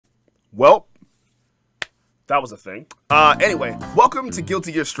Well, that was a thing. Anyway, welcome to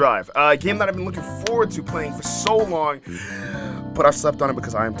Guilty Gear Strive, a game that I've been looking forward to playing for so long, but I slept on it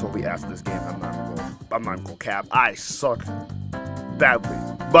because I am totally ass at this game. I'm not even gonna cap. I suck badly.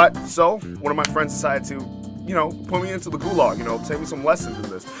 But, so, one of my friends decided to, you know, put me into the gulag, you know, take me some lessons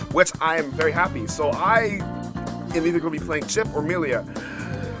in this, which I am very happy. So I am either gonna be playing Chip or Melia.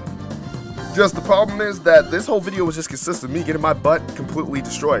 Just the problem is that this whole video was just consist of me getting my butt completely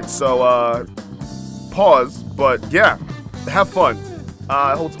destroyed. So, pause, but yeah, have fun.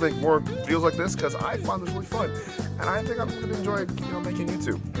 I hope to make more videos like this because I find this really fun. And I think I'm going to enjoy, you know, making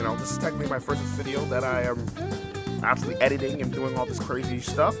YouTube. You know, this is technically my first video that I am actually editing and doing all this crazy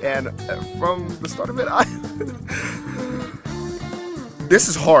stuff. And from the start of it, this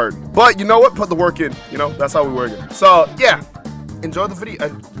is hard. But you know what? Put the work in. You know, that's how we work it. So, yeah, enjoy the video.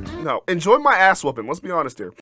 No, enjoy my ass whooping. Let's be honest here.